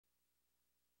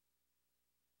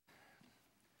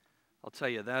I'll tell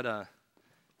you, that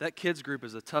kids group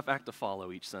is a tough act to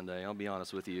follow each Sunday, I'll be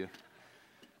honest with you.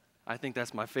 I think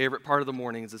that's my favorite part of the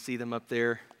morning is to see them up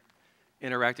there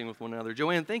interacting with one another.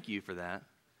 Joanne, thank you for that.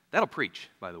 That'll preach,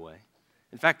 by the way.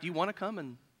 In fact, do you want to come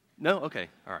and... No? Okay,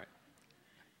 all right.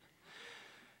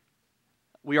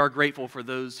 We are grateful for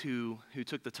those who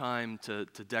took the time to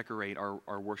decorate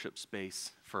our worship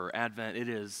space for Advent. It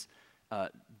is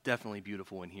definitely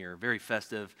beautiful in here, very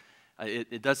festive.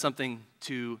 It does something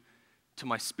to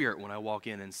my spirit when I walk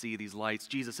in and see these lights.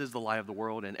 Jesus is the light of the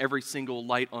world, and every single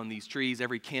light on these trees,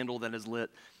 every candle that is lit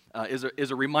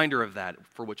is a reminder of that,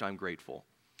 for which I'm grateful.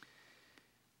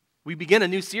 We begin a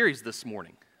new series this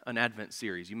morning, an Advent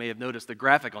series. You may have noticed the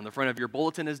graphic on the front of your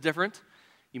bulletin is different.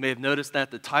 You may have noticed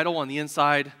that the title on the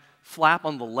inside flap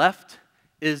on the left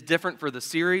is different for the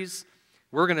series.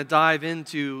 We're going to dive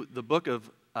into the book of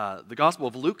the Gospel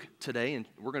of Luke today, and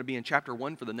we're going to be in chapter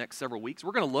 1 for the next several weeks.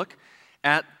 We're going to look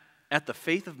at the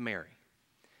faith of Mary.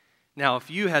 Now, if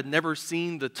you had never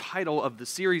seen the title of the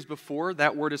series before,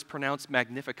 that word is pronounced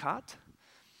Magnificat,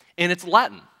 and it's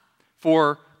Latin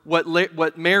for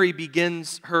what Mary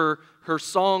begins her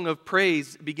song of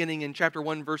praise beginning in chapter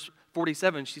 1, verse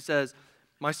 47. She says,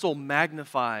 "My soul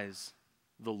magnifies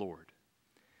the Lord."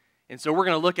 And so we're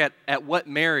going to look at what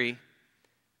Mary,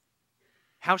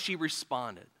 how she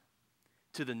responded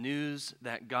to the news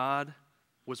that God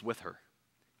was with her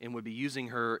and would be using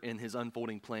her in his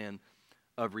unfolding plan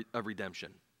of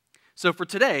redemption. So for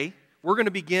today, we're going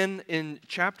to begin in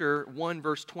chapter 1,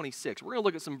 verse 26. We're going to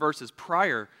look at some verses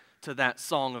prior to that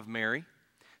song of Mary.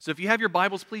 So if you have your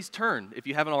Bibles, please turn, if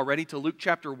you haven't already, to Luke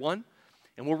chapter 1,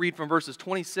 and we'll read from verses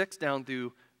 26 down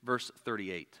through verse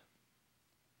 38.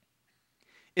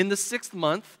 In the 6th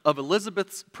month of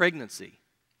Elizabeth's pregnancy,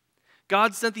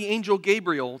 God sent the angel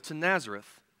Gabriel to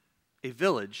Nazareth, a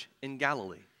village in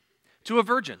Galilee, to a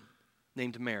virgin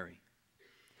named Mary.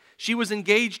 She was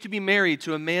engaged to be married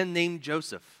to a man named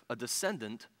Joseph, a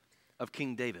descendant of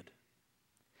King David.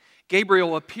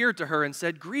 Gabriel appeared to her and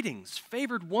said, "Greetings,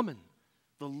 favored woman,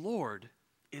 the Lord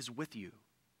is with you."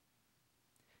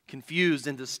 Confused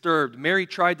and disturbed, Mary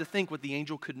tried to think what the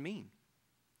angel could mean.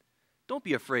 "Don't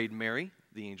be afraid, Mary,"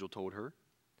 the angel told her,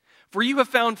 "for you have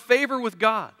found favor with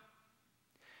God.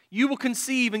 You will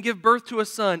conceive and give birth to a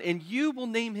son, and you will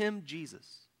name him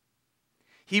Jesus.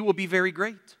 He will be very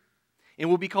great and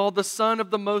will be called the Son of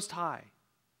the Most High.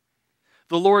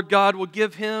 The Lord God will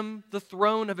give him the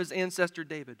throne of his ancestor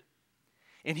David,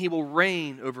 and he will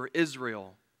reign over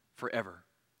Israel forever.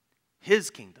 His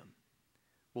kingdom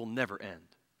will never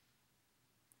end."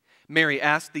 Mary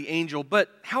asked the angel,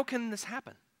 "But how can this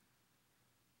happen?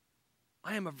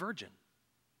 I am a virgin."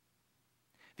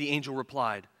 The angel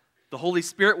replied, "The Holy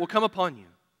Spirit will come upon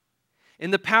you,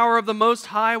 and the power of the Most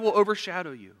High will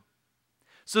overshadow you.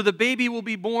 So the baby to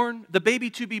be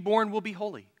born will be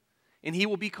holy, and he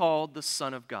will be called the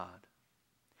Son of God.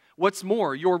 What's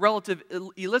more, your relative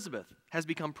Elizabeth has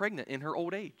become pregnant in her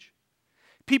old age.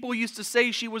 People used to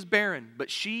say she was barren,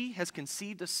 but she has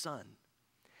conceived a son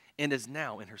and is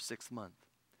now in her 6th month.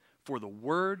 For the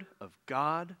word of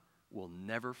God will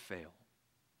never fail."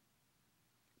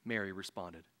 Mary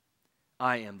responded,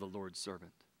 "I am the Lord's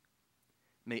servant.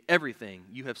 May everything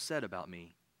you have said about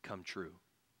me come true."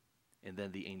 And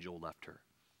then the angel left her.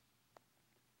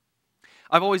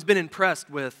 I've always been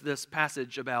impressed with this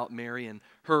passage about Mary and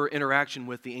her interaction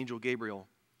with the angel Gabriel.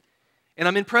 And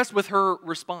I'm impressed with her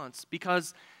response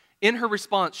because in her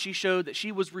response, she showed that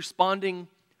she was responding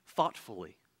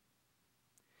thoughtfully.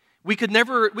 We could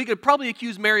probably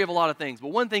accuse Mary of a lot of things, but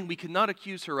one thing we could not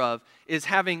accuse her of is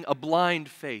having a blind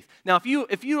faith. Now, if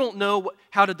you don't know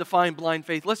how to define blind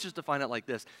faith, let's just define it like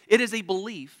this. It is a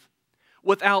belief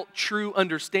without true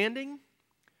understanding,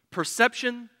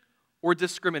 perception, or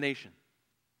discrimination.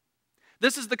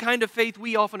 This is the kind of faith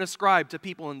we often ascribe to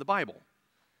people in the Bible.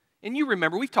 And you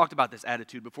remember, we've talked about this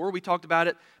attitude before. We talked about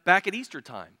it back at Easter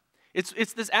time. It's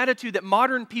this attitude that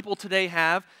modern people today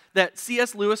have that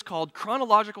C.S. Lewis called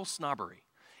chronological snobbery.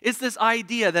 It's this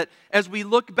idea that as we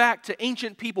look back to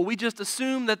ancient people, we just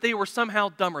assume that they were somehow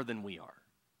dumber than we are.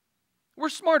 We're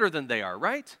smarter than they are,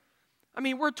 right? I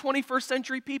mean, we're 21st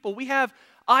century people. We have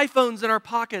iPhones in our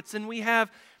pockets, and we have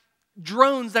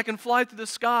drones that can fly through the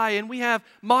sky, and we have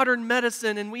modern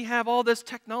medicine, and we have all this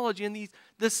technology and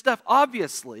this stuff.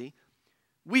 Obviously,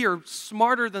 we are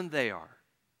smarter than they are.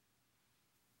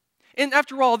 And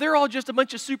after all, they're all just a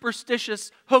bunch of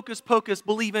superstitious, hocus-pocus,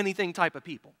 believe-anything type of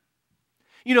people.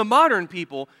 You know, modern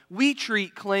people, we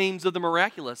treat claims of the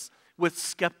miraculous with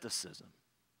skepticism,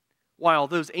 while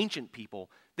those ancient people,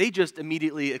 they just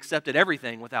immediately accepted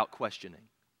everything without questioning.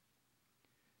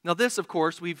 Now this, of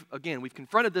course, we've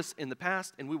confronted this in the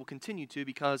past, and we will continue to,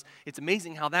 because it's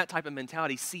amazing how that type of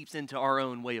mentality seeps into our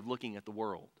own way of looking at the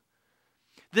world.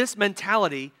 This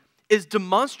mentality is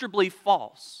demonstrably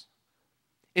false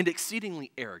and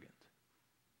exceedingly arrogant.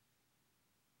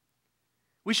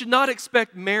 We should not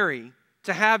expect Mary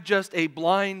to have just a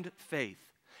blind faith.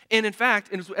 And in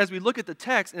fact, as we look at the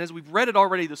text, and as we've read it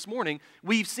already this morning,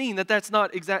 we've seen that that's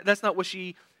not what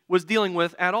she was dealing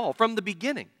with at all. From the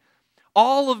beginning,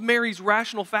 all of Mary's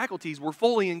rational faculties were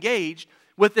fully engaged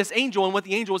with this angel and what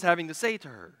the angel was having to say to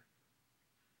her.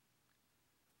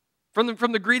 From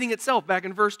the greeting itself, back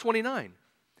in verse 29,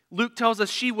 Luke tells us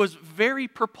she was very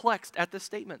perplexed at this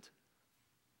statement.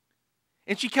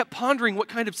 And she kept pondering what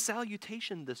kind of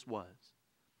salutation this was.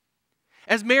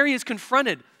 As Mary is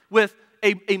confronted with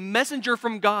a messenger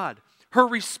from God, her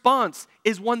response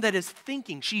is one that is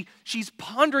thinking. She's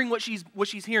pondering what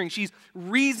she's hearing. She's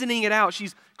reasoning it out.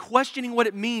 She's questioning what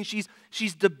it means.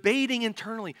 She's debating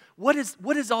internally. What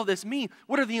does all this mean?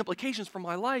 What are the implications for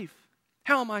my life?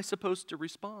 How am I supposed to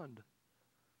respond?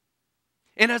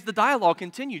 And as the dialogue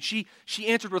continued, she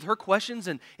answered with her questions,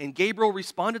 and Gabriel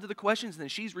responded to the questions, and then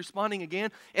she's responding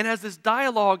again. And as this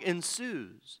dialogue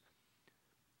ensues,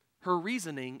 her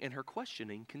reasoning and her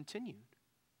questioning continued.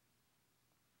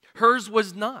 Hers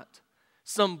was not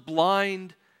some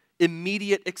blind,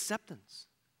 immediate acceptance.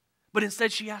 But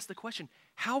instead she asked the question,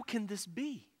 how can this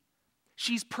be?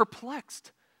 She's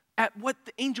perplexed at what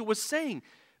the angel was saying.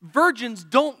 Virgins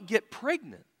don't get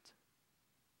pregnant.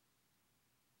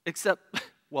 Except,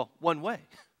 well, one way.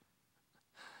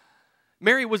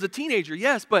 Mary was a teenager,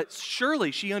 yes, but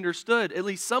surely she understood, at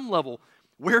least some level,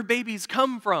 where babies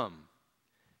come from.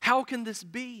 How can this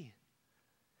be?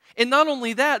 And not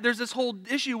only that, there's this whole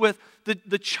issue with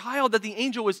the child that the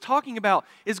angel was talking about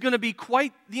is going to be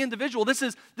quite the individual. This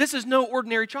is no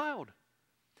ordinary child.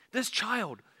 This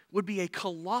child would be a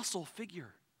colossal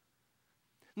figure.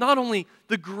 Not only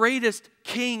the greatest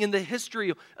king in the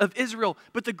history of Israel,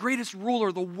 but the greatest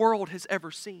ruler the world has ever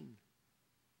seen.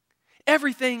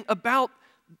 Everything about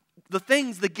the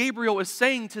things that Gabriel is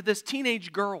saying to this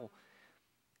teenage girl,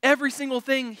 every single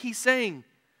thing he's saying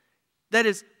that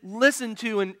is listened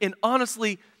to and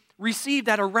honestly received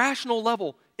at a rational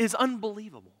level is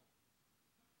unbelievable.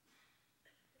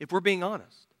 If we're being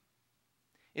honest.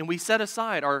 And we set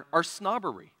aside our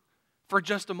snobbery for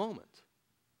just a moment,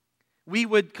 we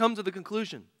would come to the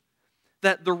conclusion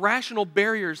that the rational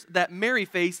barriers that Mary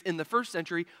faced in the first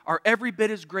century are every bit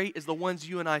as great as the ones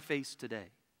you and I face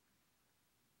today.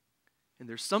 And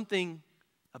there's something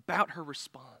about her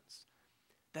response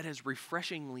that is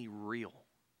refreshingly real.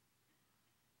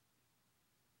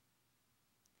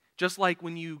 Just like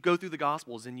when you go through the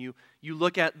Gospels and you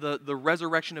look at the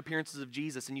resurrection appearances of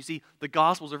Jesus, and you see the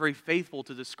Gospels are very faithful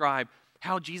to describe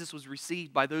how Jesus was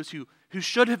received by those who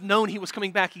should have known he was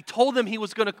coming back. He told them he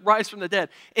was going to rise from the dead.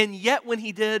 And yet when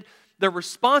he did, their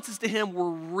responses to him were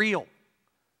real.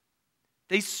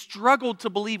 They struggled to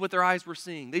believe what their eyes were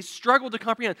seeing. They struggled to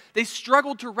comprehend. They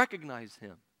struggled to recognize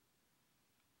him.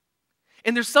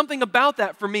 And there's something about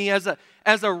that for me as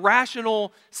a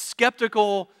rational,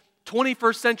 skeptical,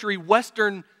 21st century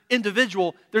Western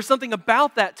individual. There's something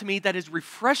about that to me that is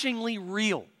refreshingly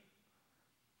real.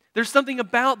 There's something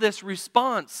about this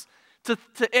response to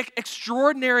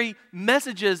extraordinary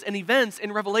messages and events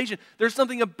in Revelation. There's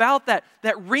something about that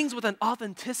rings with an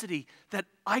authenticity that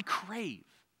I crave.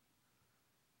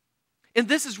 And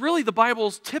this is really the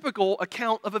Bible's typical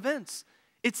account of events.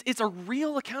 It's a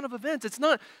real account of events. It's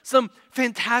not some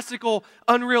fantastical,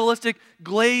 unrealistic,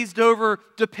 glazed over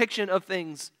depiction of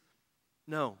things.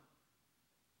 No.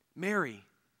 Mary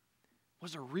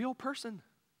was a real person.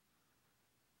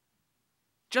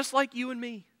 Just like you and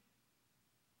me.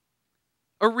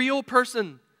 A real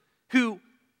person who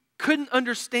couldn't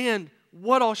understand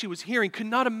what all she was hearing, could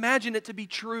not imagine it to be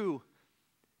true.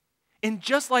 And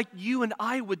just like you and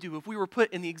I would do if we were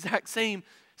put in the exact same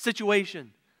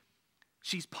situation,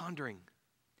 she's pondering,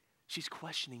 she's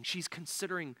questioning, she's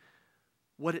considering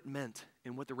what it meant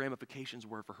and what the ramifications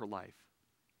were for her life.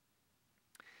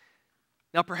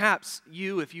 Now perhaps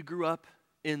you, if you grew up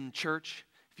in church,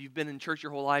 if you've been in church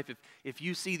your whole life, if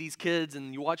you see these kids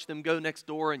and you watch them go next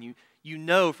door and you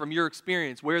know from your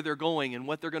experience where they're going and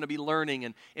what they're going to be learning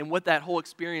and what that whole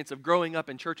experience of growing up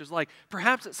in church is like,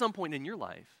 perhaps at some point in your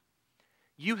life,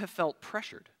 you have felt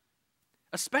pressured,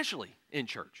 especially in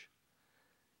church,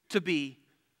 to be,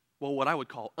 well, what I would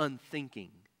call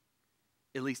unthinking,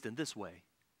 at least in this way,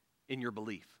 in your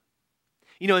belief.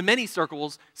 You know, in many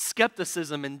circles,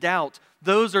 skepticism and doubt,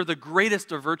 those are the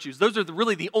greatest of virtues. Those are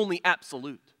really the only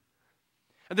absolute.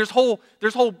 And there's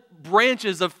whole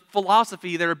branches of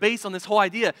philosophy that are based on this whole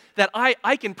idea that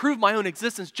I can prove my own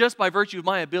existence just by virtue of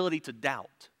my ability to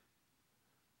doubt.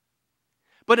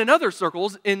 But in other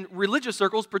circles, in religious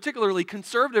circles, particularly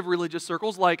conservative religious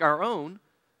circles like our own,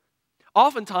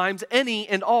 oftentimes any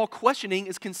and all questioning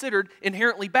is considered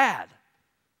inherently bad.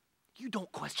 You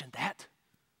don't question that.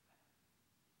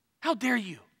 How dare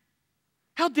you?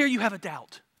 How dare you have a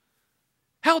doubt?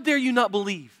 How dare you not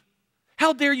believe?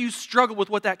 How dare you struggle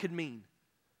with what that could mean?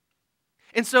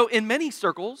 And so in many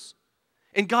circles,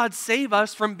 and God save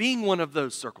us from being one of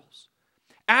those circles,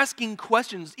 asking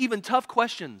questions, even tough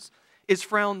questions, is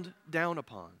frowned down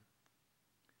upon.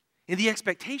 And the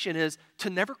expectation is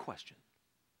to never question,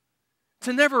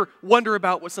 to never wonder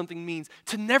about what something means,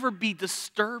 to never be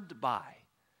disturbed by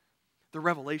the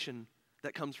revelation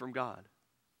that comes from God.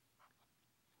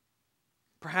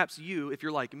 Perhaps you, if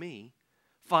you're like me,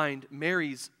 find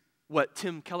Mary's what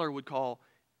Tim Keller would call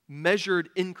measured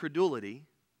incredulity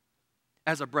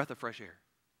as a breath of fresh air.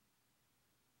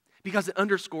 Because it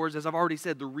underscores, as I've already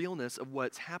said, the realness of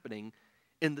what's happening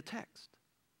in the text.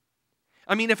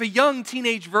 I mean, if a young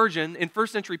teenage virgin in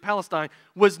first century Palestine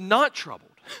was not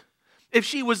troubled, if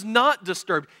she was not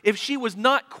disturbed, if she was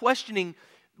not questioning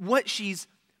what she's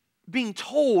being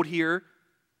told here,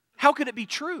 how could it be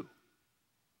true?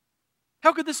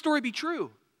 How could this story be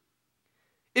true?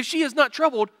 If she is not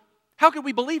troubled, how could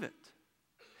we believe it?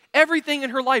 Everything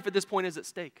in her life at this point is at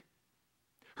stake.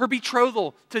 Her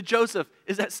betrothal to Joseph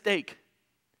is at stake.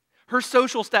 Her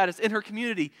social status in her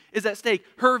community is at stake.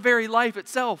 Her very life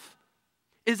itself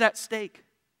is at stake.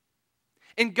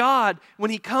 And God, when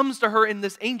He comes to her in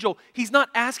this angel, He's not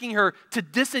asking her to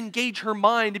disengage her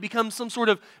mind to become some sort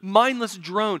of mindless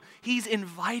drone. He's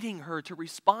inviting her to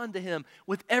respond to Him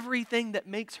with everything that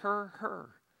makes her her.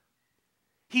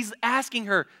 He's asking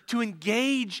her to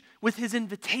engage with His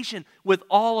invitation with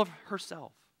all of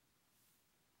herself.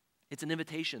 It's an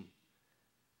invitation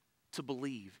to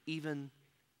believe, even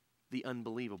the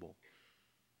unbelievable.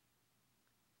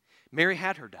 Mary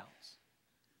had her doubts.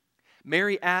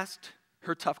 Mary asked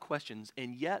her tough questions,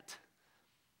 and yet,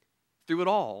 through it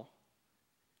all,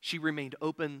 she remained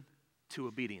open to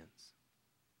obedience.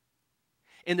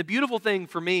 And the beautiful thing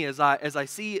for me as I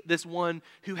see this one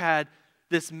who had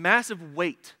this massive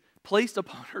weight placed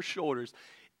upon her shoulders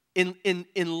in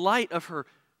light of her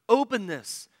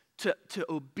openness to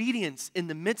obedience in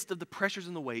the midst of the pressures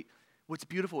and the weight, what's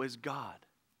beautiful is God,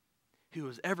 who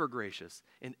is ever gracious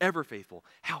and ever faithful,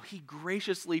 how He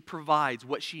graciously provides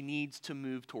what she needs to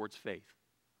move towards faith.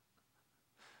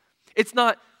 It's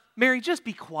not, Mary, just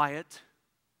be quiet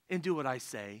and do what I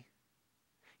say.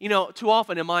 You know, too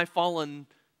often in my fallen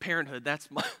parenthood, that's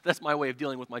my way of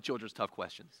dealing with my children's tough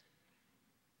questions.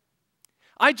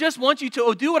 I just want you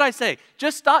to do what I say.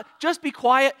 Just stop, just be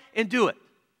quiet and do it.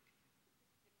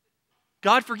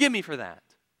 God, forgive me for that.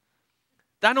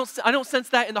 I don't sense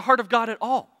that in the heart of God at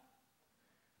all.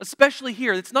 Especially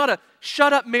here. It's not a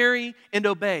shut up, Mary, and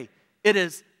obey. It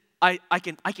is, I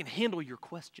can handle your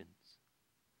questions.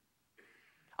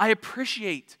 I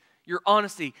appreciate your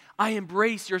honesty. I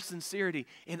embrace your sincerity.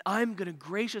 And I'm going to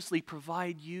graciously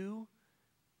provide you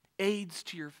aids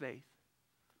to your faith.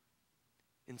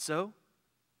 And so,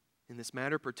 in this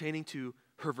matter pertaining to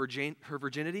her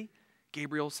virginity,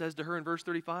 Gabriel says to her in verse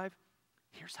 35,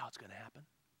 here's how it's going to happen.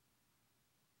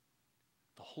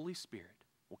 The Holy Spirit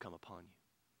will come upon you.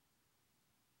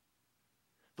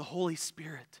 The Holy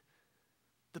Spirit,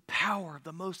 the power of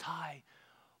the Most High,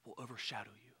 will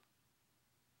overshadow you.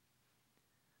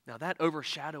 Now that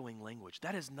overshadowing language,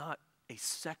 that is not a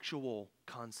sexual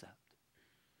concept.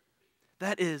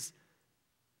 That is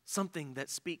something that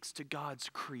speaks to God's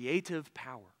creative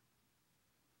power.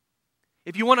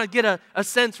 If you want to get a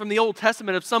sense from the Old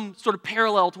Testament of some sort of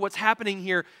parallel to what's happening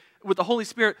here with the Holy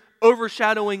Spirit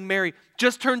overshadowing Mary,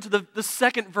 just turn to the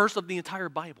second verse of the entire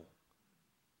Bible.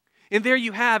 And there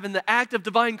you have, in the act of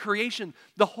divine creation,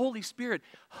 the Holy Spirit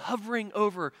hovering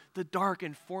over the dark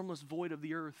and formless void of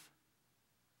the earth.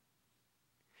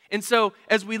 And so,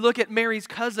 as we look at Mary's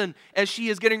cousin, as she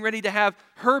is getting ready to have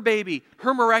her baby,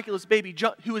 her miraculous baby,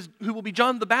 who will be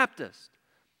John the Baptist,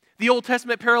 the Old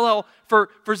Testament parallel for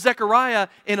Zechariah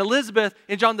and Elizabeth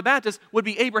and John the Baptist would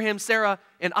be Abraham, Sarah,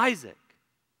 and Isaac.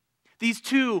 These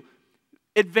two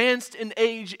advanced in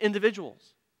age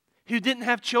individuals who didn't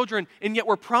have children and yet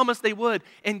were promised they would.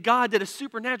 And God did a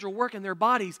supernatural work in their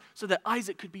bodies so that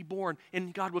Isaac could be born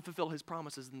and God would fulfill His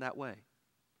promises in that way.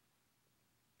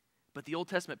 But the Old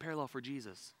Testament parallel for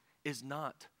Jesus is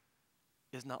not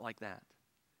like that,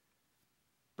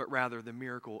 but rather the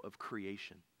miracle of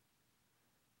creation.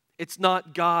 It's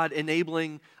not God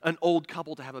enabling an old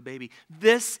couple to have a baby.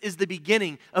 This is the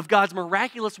beginning of God's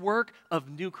miraculous work of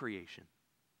new creation.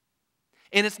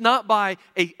 And it's not by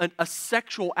a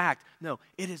sexual act. No,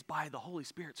 it is by the Holy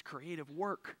Spirit's creative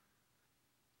work.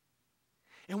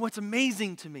 And what's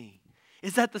amazing to me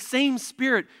is that the same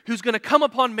Spirit who's going to come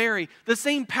upon Mary, the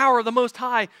same power of the Most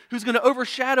High who's going to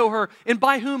overshadow her, and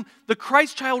by whom the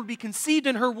Christ child would be conceived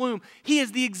in her womb, He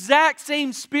is the exact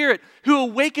same Spirit who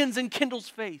awakens and kindles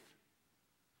faith.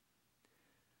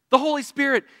 The Holy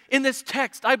Spirit in this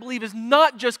text, I believe, is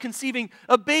not just conceiving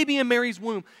a baby in Mary's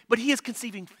womb, but He is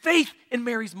conceiving faith in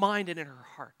Mary's mind and in her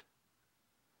heart.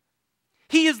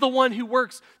 He is the one who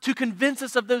works to convince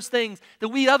us of those things that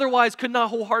we otherwise could not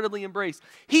wholeheartedly embrace.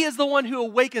 He is the one who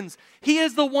awakens. He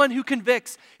is the one who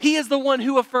convicts. He is the one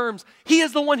who affirms. He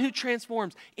is the one who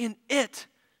transforms. And it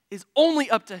is only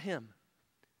up to Him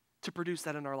to produce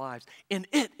that in our lives. And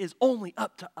it is only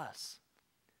up to us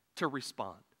to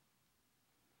respond.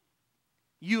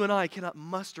 You and I cannot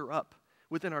muster up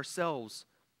within ourselves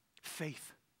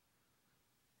faith.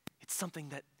 It's something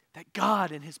that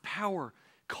God in His power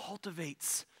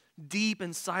cultivates deep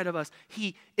inside of us.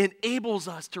 He enables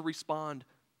us to respond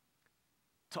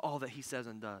to all that He says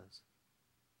and does.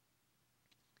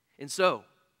 And so,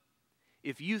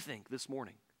 if you think this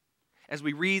morning, as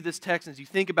we read this text, as you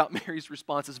think about Mary's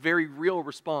response, this very real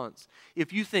response,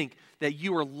 if you think that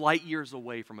you are light years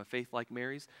away from a faith like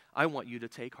Mary's, I want you to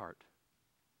take heart.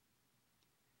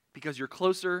 Because you're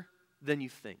closer than you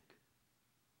think.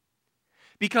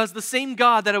 Because the same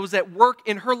God that was at work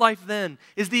in her life then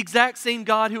is the exact same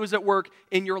God who is at work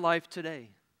in your life today.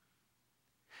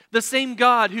 The same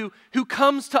God who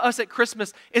comes to us at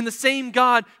Christmas and the same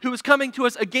God who is coming to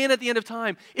us again at the end of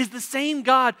time is the same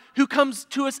God who comes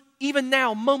to us even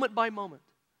now, moment by moment.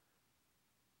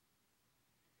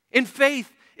 And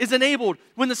faith is enabled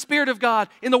when the Spirit of God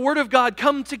and the Word of God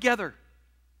come together.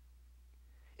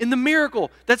 And the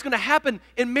miracle that's going to happen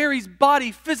in Mary's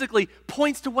body physically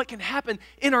points to what can happen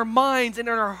in our minds and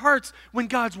in our hearts when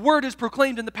God's Word is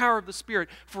proclaimed in the power of the Spirit.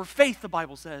 For faith, the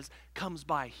Bible says, comes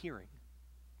by hearing.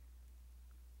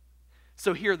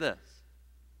 So hear this.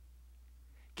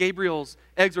 Gabriel's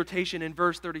exhortation in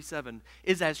verse 37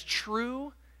 is as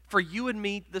true for you and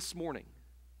me this morning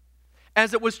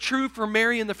as it was true for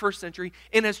Mary in the first century,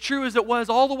 and as true as it was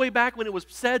all the way back when it was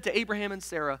said to Abraham and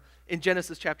Sarah in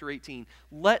Genesis chapter 18.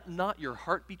 Let not your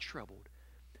heart be troubled,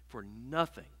 for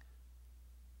nothing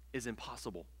is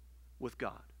impossible with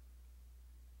God.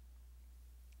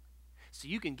 So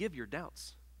you can give your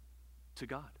doubts to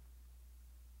God.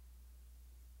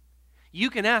 You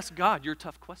can ask God your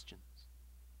tough questions.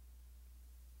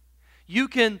 You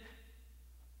can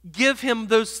give Him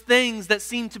those things that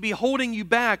seem to be holding you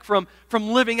back from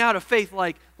living out a faith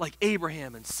like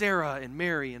Abraham and Sarah and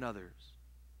Mary and others.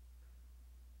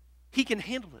 He can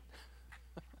handle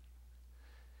it.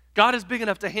 God is big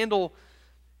enough to handle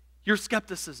your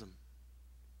skepticism.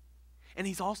 And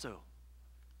He's also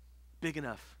big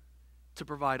enough to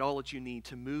provide all that you need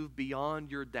to move beyond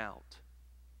your doubt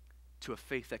to a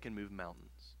faith that can move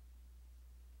mountains.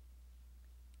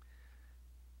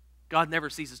 God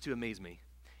never ceases to amaze me.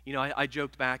 You know, I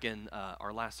joked back in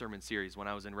our last sermon series when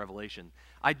I was in Revelation.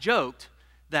 I joked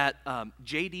that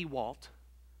J.D. Walt,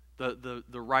 the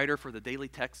writer for the daily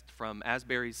text from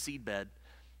Asbury's Seedbed,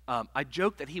 I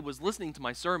joked that he was listening to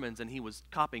my sermons and he was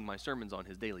copying my sermons on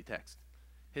his daily text.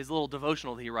 His little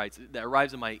devotional that he writes that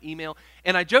arrives in my email.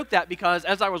 And I joked that because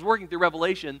as I was working through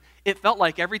Revelation, it felt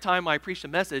like every time I preached a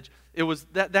message, it was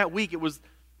that week, it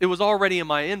was already in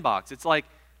my inbox. It's like,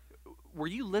 were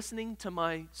you listening to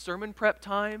my sermon prep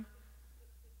time?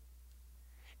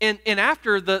 And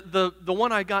after the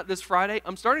one I got this Friday,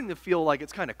 I'm starting to feel like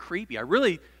it's kind of creepy. I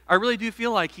really do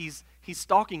feel like he's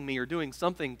stalking me or doing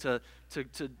something to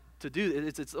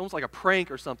do. It's almost like a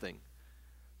prank or something.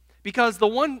 Because the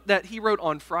one that he wrote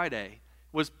on Friday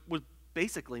was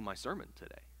basically my sermon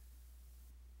today.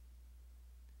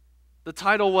 The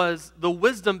title was The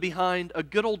Wisdom Behind a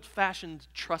Good Old-Fashioned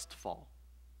Trust Fall.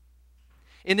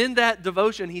 And in that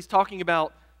devotion, he's talking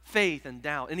about faith and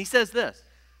doubt. And he says this.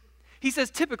 He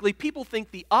says, typically, people think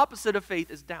the opposite of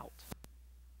faith is doubt.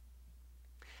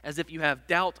 As if you have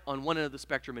doubt on one end of the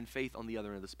spectrum and faith on the other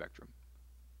end of the spectrum.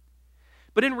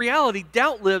 But in reality,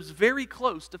 doubt lives very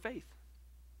close to faith.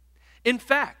 In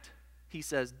fact, he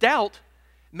says, doubt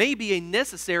may be a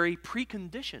necessary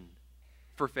precondition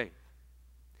for faith.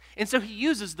 And so he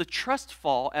uses the trust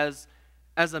fall as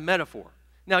a metaphor.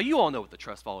 Now, you all know what the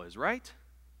trust fall is, right?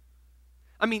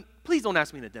 I mean, please don't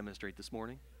ask me to demonstrate this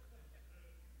morning.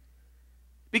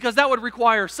 Because that would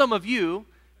require some of you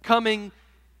coming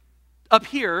up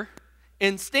here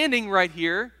and standing right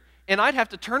here and I'd have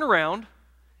to turn around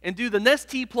and do the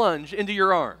Nestea plunge into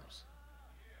your arms.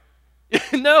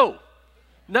 No.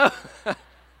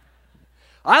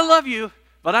 I love you,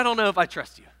 but I don't know if I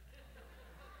trust you.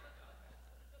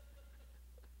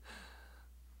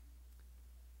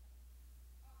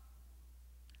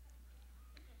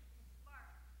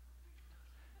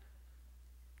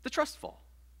 The trust fall.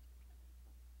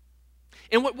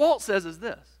 And what Walt says is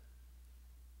this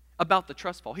about the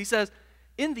trust fall. He says,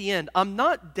 in the end, I'm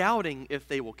not doubting if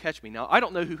they will catch me. Now, I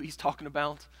don't know who he's talking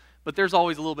about, but there's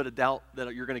always a little bit of doubt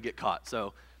that you're going to get caught.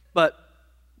 But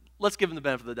let's give him the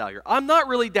benefit of the doubt here. I'm not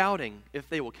really doubting if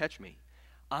they will catch me.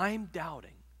 I'm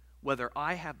doubting whether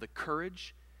I have the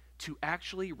courage to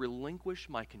actually relinquish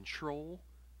my control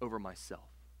over myself.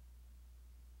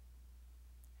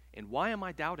 And why am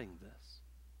I doubting this?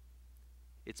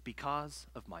 It's because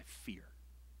of my fear.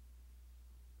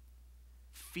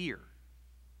 Fear,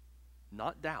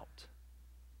 not doubt,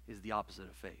 is the opposite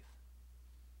of faith.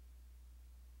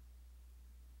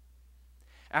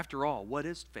 After all, what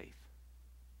is faith?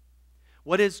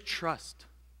 What is trust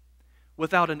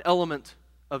without an element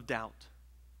of doubt,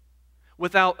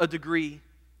 without a degree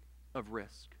of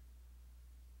risk?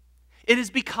 It is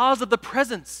because of the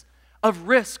presence of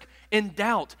risk and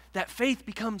doubt that faith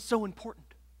becomes so important.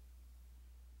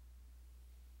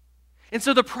 And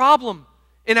so the problem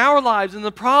in our lives and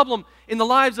the problem in the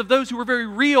lives of those who were very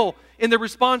real in their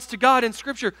response to God in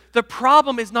Scripture, the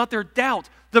problem is not their doubt.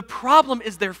 The problem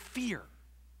is their fear.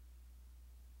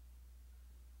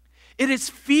 It is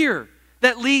fear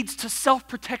that leads to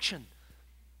self-protection.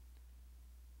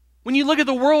 When you look at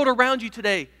the world around you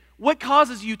today, what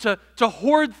causes you to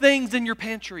hoard things in your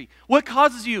pantry? What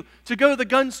causes you to go to the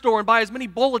gun store and buy as many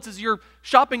bullets as your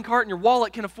shopping cart and your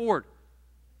wallet can afford?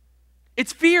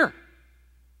 It's fear.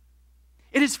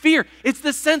 It is fear. It's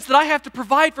the sense that I have to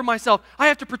provide for myself. I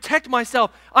have to protect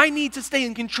myself. I need to stay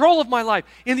in control of my life.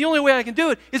 And the only way I can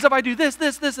do it is if I do this,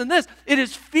 this, this, and this. It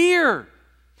is fear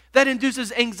that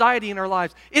induces anxiety in our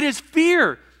lives. It is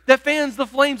fear that fans the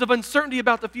flames of uncertainty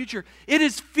about the future. It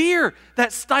is fear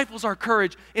that stifles our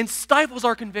courage and stifles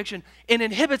our conviction and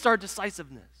inhibits our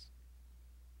decisiveness.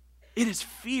 It is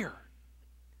fear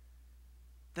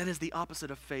that is the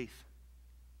opposite of faith.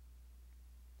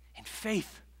 And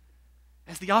faith,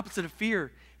 as the opposite of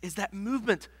fear, is that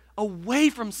movement away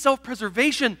from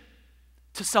self-preservation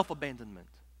to self-abandonment.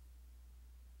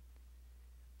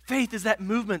 Faith is that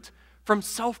movement from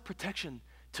self-protection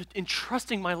to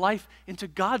entrusting my life into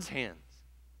God's hands.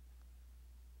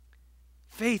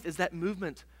 Faith is that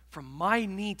movement from my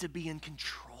need to be in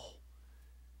control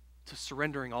to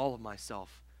surrendering all of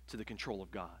myself to the control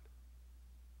of God.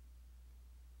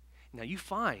 Now you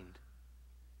find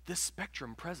this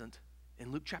spectrum present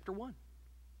in Luke chapter 1.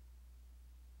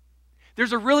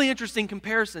 There's a really interesting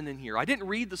comparison in here. I didn't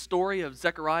read the story of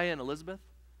Zechariah and Elizabeth,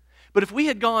 but if we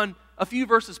had gone a few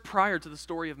verses prior to the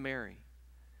story of Mary,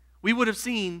 we would have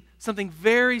seen something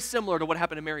very similar to what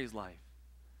happened in Mary's life.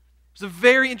 There's a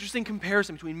very interesting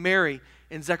comparison between Mary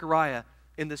and Zechariah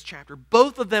in this chapter.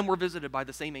 Both of them were visited by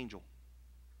the same angel.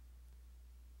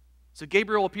 So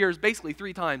Gabriel appears basically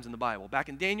 3 times in the Bible, back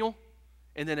in Daniel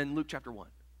and then in Luke chapter 1.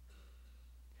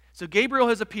 So Gabriel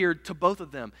has appeared to both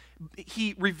of them.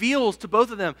 He reveals to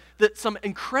both of them that some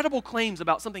incredible claims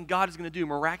about something God is going to do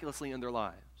miraculously in their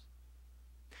lives.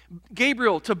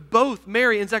 Gabriel, to both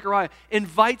Mary and Zechariah,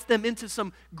 invites them into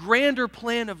some grander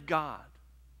plan of God.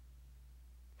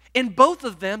 And both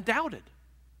of them doubted.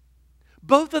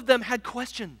 Both of them had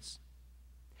questions.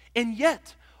 And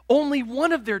yet, only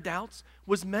one of their doubts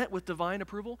was met with divine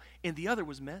approval, and the other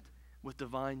was met with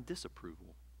divine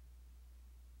disapproval.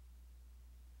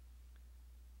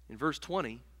 In verse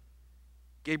 20,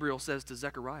 Gabriel says to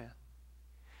Zechariah,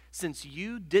 "Since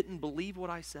you didn't believe what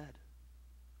I said,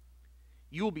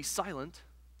 you will be silent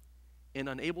and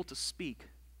unable to speak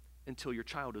until your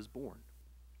child is born."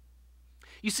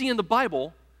 You see, in the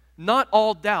Bible, not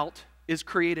all doubt is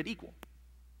created equal.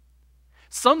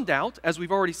 Some doubt, as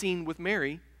we've already seen with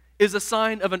Mary, is a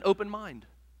sign of an open mind.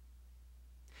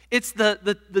 It's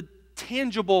the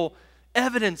tangible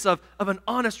evidence of an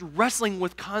honest wrestling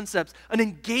with concepts, an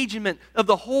engagement of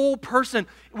the whole person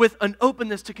with an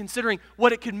openness to considering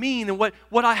what it could mean and what's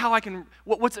going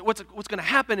to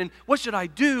happen and what should I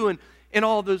do and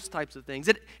all those types of things.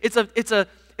 It's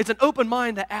an open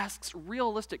mind that asks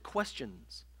realistic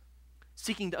questions,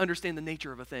 seeking to understand the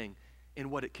nature of a thing and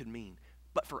what it could mean.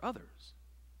 But for others,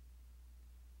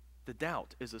 the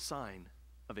doubt is a sign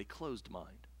of a closed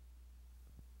mind.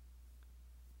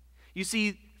 You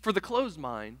see, for the closed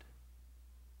mind,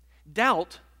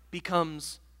 doubt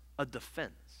becomes a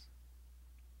defense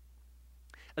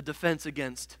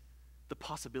against the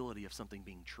possibility of something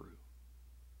being true.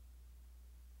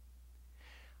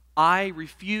 I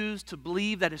refuse to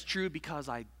believe that is true because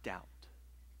I doubt.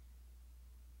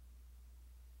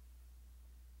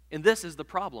 And this is the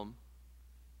problem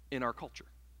in our culture.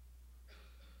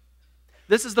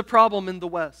 This is the problem in the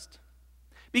West.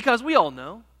 Because we all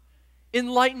know,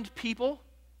 enlightened people,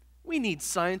 we need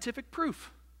scientific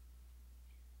proof.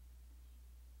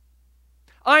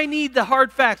 I need the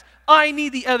hard facts. I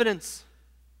need the evidence.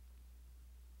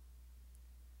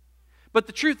 But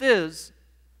the truth is,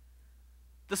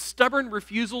 the stubborn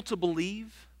refusal to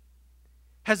believe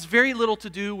has very little to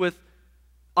do with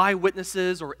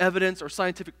eyewitnesses or evidence or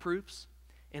scientific proofs,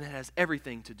 and it has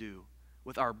everything to do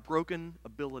with our broken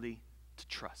ability to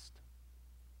trust.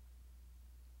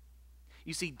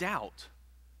 You see, doubt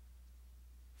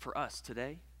for us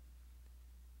today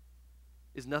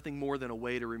is nothing more than a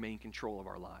way to remain in control of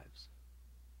our lives.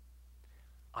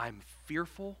 I'm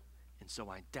fearful, and so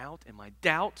I doubt, and my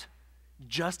doubt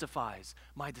justifies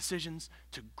my decisions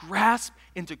to grasp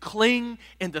and to cling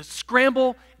and to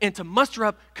scramble and to muster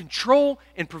up control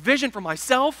and provision for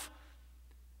myself.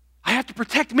 I have to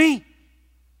protect me.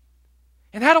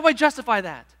 And how do I justify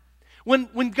that?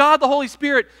 When God the Holy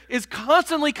Spirit is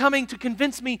constantly coming to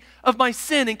convince me of my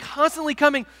sin and constantly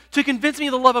coming to convince me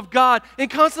of the love of God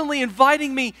and constantly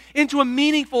inviting me into a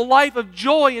meaningful life of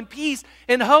joy and peace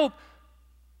and hope,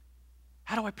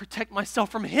 how do I protect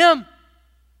myself from Him?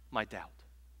 My doubt.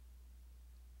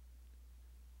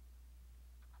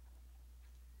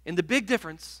 And the big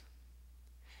difference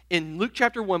in Luke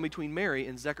chapter 1 between Mary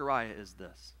and Zechariah is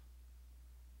this.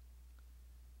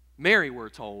 Mary, we're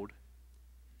told,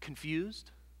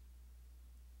 confused,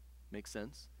 makes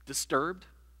sense. Disturbed,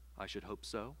 I should hope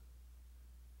so.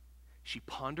 She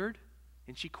pondered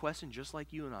and she questioned just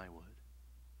like you and I would.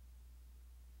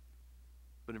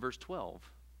 But in verse 12,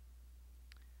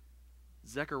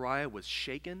 Zechariah was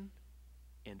shaken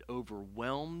and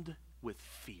overwhelmed with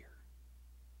fear.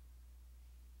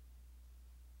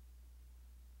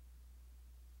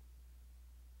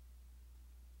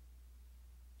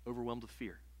 Overwhelmed with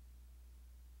fear.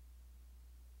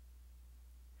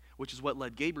 Which is what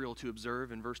led Gabriel to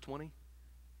observe in verse 20,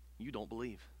 you don't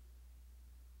believe.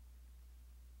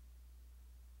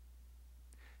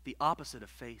 The opposite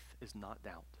of faith is not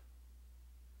doubt.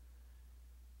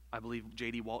 I believe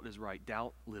J.D. Walton is right.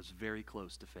 Doubt lives very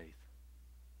close to faith.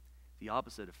 The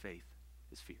opposite of faith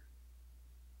is fear.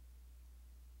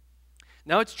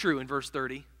 Now it's true in verse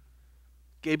 30,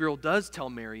 Gabriel does tell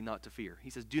Mary not to fear. He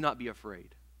says, do not be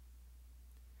afraid.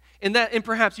 And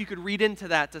perhaps you could read into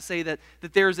that to say that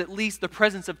there's at least the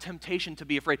presence of temptation to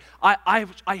be afraid. I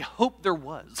hope there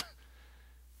was,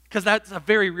 because that's a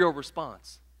very real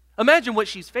response. Imagine what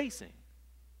she's facing.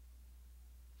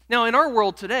 Now, in our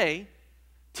world today,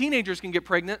 teenagers can get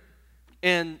pregnant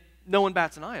and no one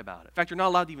bats an eye about it. In fact, you're not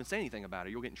allowed to even say anything about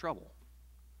it. You'll get in trouble.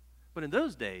 But in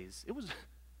those days, it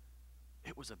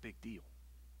was a big deal.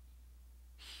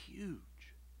 Huge.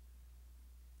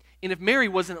 And if Mary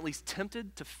wasn't at least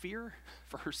tempted to fear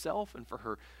for herself and for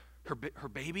her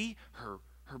baby, her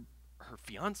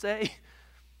fiance,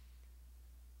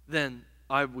 then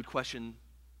I would question,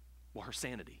 well, her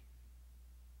sanity.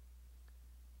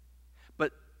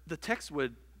 But the text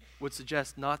would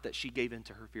suggest not that she gave in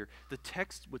to her fear. The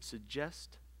text would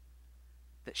suggest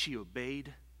that she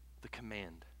obeyed the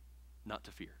command not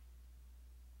to fear.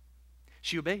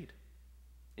 She obeyed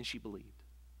and she believed.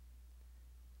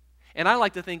 And I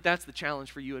like to think that's the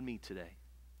challenge for you and me today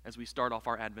as we start off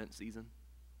our Advent season.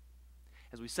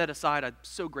 As we set aside, I'm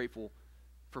so grateful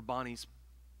for Bonnie's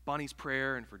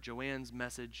prayer and for Joanne's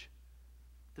message.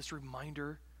 This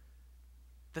reminder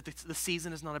that the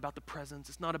season is not about the presents.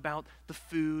 It's not about the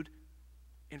food.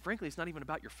 And frankly, it's not even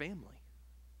about your family.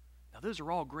 Now, those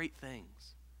are all great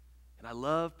things. And I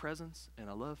love presents, and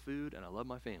I love food, and I love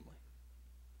my family.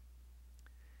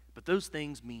 But those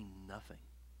things mean nothing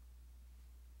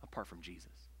apart from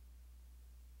Jesus.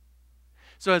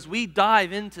 So as we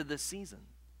dive into this season,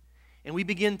 and we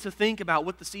begin to think about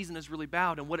what the season is really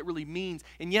about and what it really means,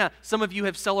 and yeah, some of you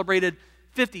have celebrated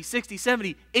 50, 60,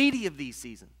 70, 80 of these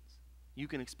seasons. You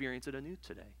can experience it anew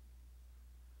today.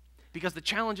 Because the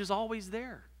challenge is always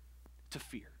there to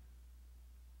fear.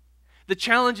 The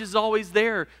challenge is always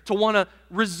there to want to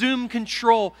resume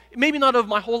control, maybe not of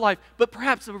my whole life, but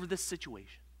perhaps over this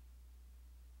situation.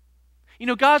 You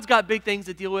know, God's got big things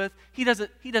to deal with. He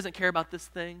doesn't care about this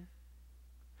thing.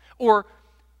 Or,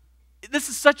 this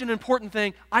is such an important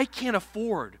thing, I can't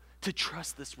afford to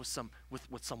trust this with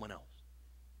someone else.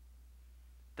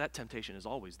 That temptation is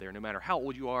always there, no matter how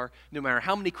old you are, no matter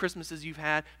how many Christmases you've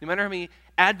had, no matter how many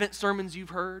Advent sermons you've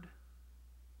heard.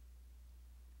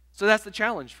 So that's the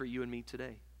challenge for you and me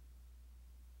today.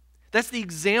 That's the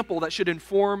example that should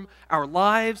inform our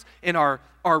lives and our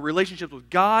relationships with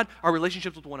God, our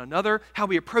relationships with one another, how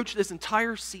we approach this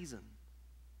entire season.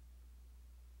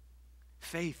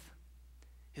 Faith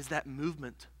is that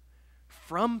movement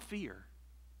from fear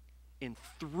and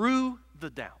through the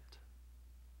doubt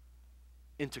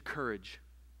into courage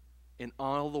and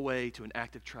all the way to an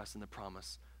active trust in the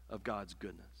promise of God's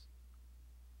goodness.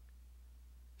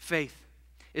 Faith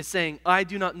is saying, I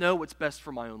do not know what's best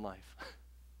for my own life.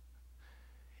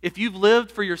 If you've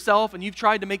lived for yourself and you've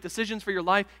tried to make decisions for your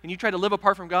life and you try to live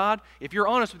apart from God, if you're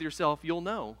honest with yourself, you'll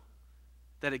know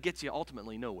that it gets you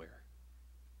ultimately nowhere.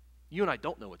 You and I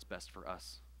don't know what's best for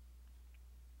us.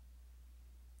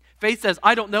 Faith says,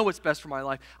 I don't know what's best for my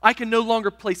life. I can no longer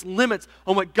place limits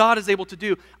on what God is able to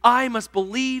do. I must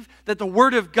believe that the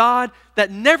Word of God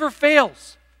that never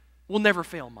fails will never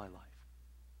fail my life.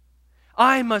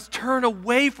 I must turn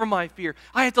away from my fear.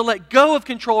 I have to let go of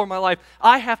control of my life.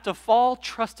 I have to fall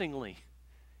trustingly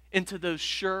into those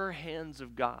sure hands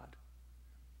of God.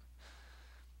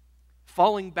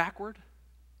 Falling backward,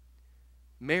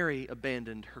 Mary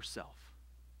abandoned herself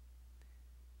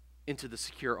into the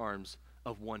secure arms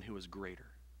of one who is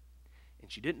greater.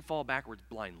 And she didn't fall backwards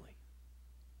blindly.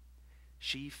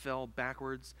 She fell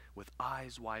backwards with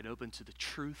eyes wide open to the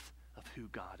truth of who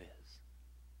God is.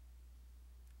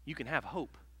 You can have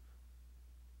hope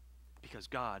because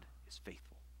God is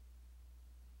faithful.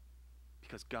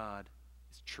 Because God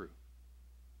is true.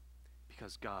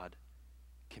 Because God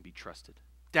can be trusted.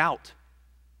 Doubt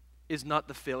is not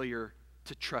the failure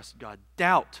to trust God.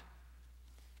 Doubt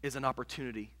is an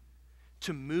opportunity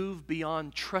to move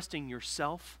beyond trusting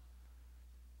yourself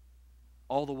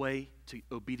all the way to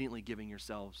obediently giving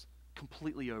yourselves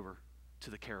completely over to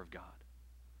the care of God.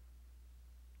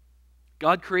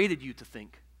 God created you to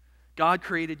think. God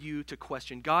created you to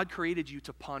question. God created you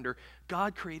to ponder.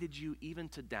 God created you even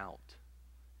to doubt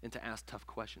and to ask tough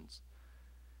questions.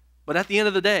 But at the end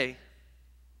of the day,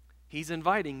 He's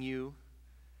inviting you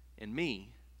and me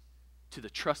to the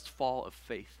trust fall of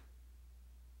faith.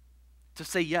 To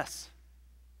say yes.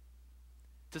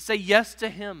 To say yes to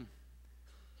Him.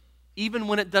 Even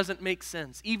when it doesn't make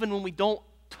sense. Even when we don't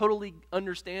totally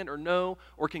understand or know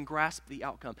or can grasp the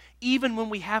outcome. Even when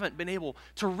we haven't been able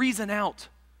to reason out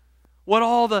what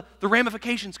all the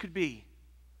ramifications could be.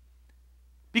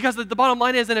 Because the bottom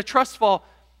line is, in a trust fall,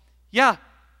 yeah,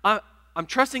 I'm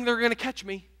trusting they're going to catch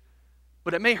me,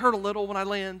 but it may hurt a little when I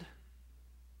land.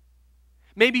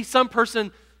 Maybe some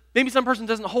person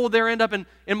doesn't hold their end up and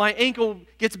my ankle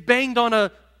gets banged on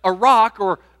a rock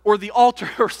or the altar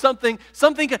or something.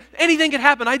 Anything could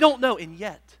happen. I don't know. And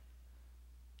yet,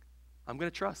 I'm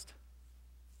going to trust.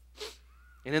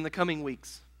 And in the coming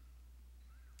weeks,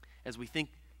 as we think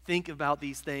about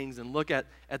these things and look at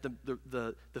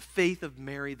the faith of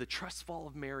Mary, the trust fall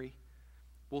of Mary,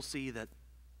 we'll see that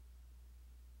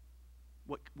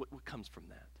what comes from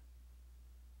that.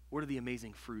 What are the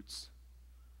amazing fruits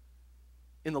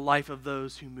in the life of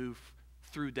those who move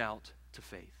through doubt to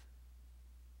faith?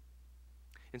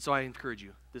 And so I encourage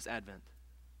you this Advent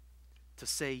to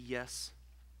say yes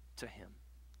to Him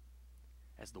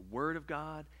as the Word of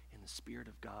God and the Spirit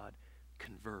of God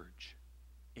converge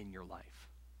in your life.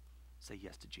 Say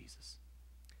yes to Jesus.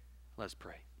 Let's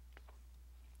pray.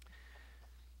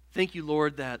 Thank you,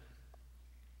 Lord, that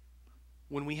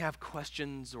when we have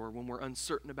questions or when we're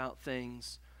uncertain about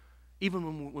things,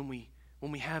 even when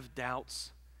we have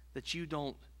doubts, that you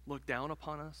don't look down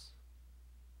upon us.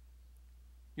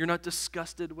 You're not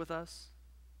disgusted with us.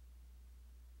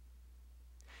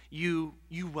 You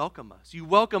welcome us. You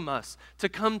welcome us to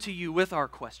come to you with our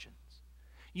questions.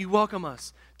 You welcome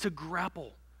us to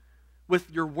grapple with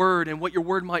your word and what your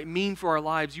word might mean for our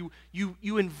lives.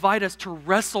 You invite us to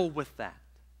wrestle with that.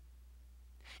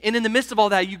 And in the midst of all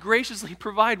that, you graciously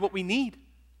provide what we need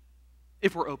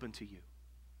if we're open to you.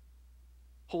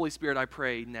 Holy Spirit, I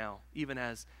pray now, even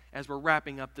as we're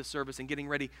wrapping up this service and getting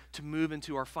ready to move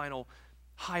into our final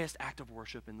highest act of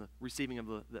worship in the receiving of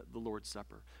the Lord's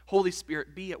Supper. Holy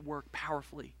Spirit, be at work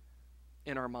powerfully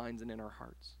in our minds and in our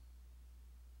hearts.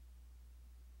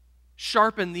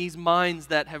 Sharpen these minds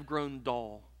that have grown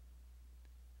dull.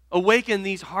 Awaken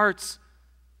these hearts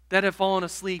that have fallen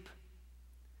asleep.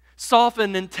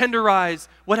 Soften and tenderize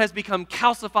what has become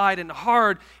calcified and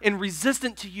hard and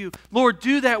resistant to you. Lord,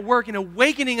 do that work in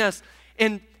awakening us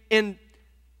and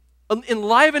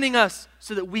enlivening us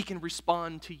so that we can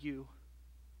respond to you.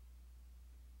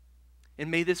 And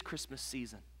may this Christmas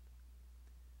season,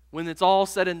 when it's all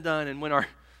said and done and when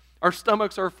our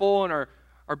stomachs are full and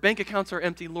our bank accounts are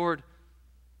empty, Lord,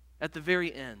 at the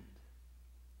very end,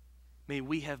 May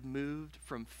we have moved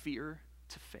from fear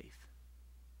to faith.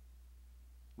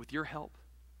 With your help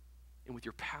and with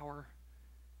your power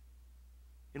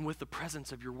and with the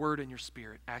presence of your word and your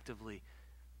spirit actively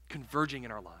converging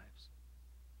in our lives,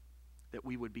 that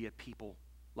we would be a people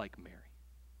like Mary,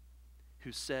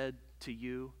 who said to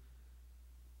you,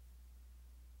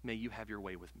 may you have your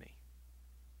way with me.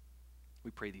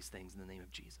 We pray these things in the name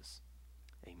of Jesus.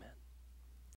 Amen.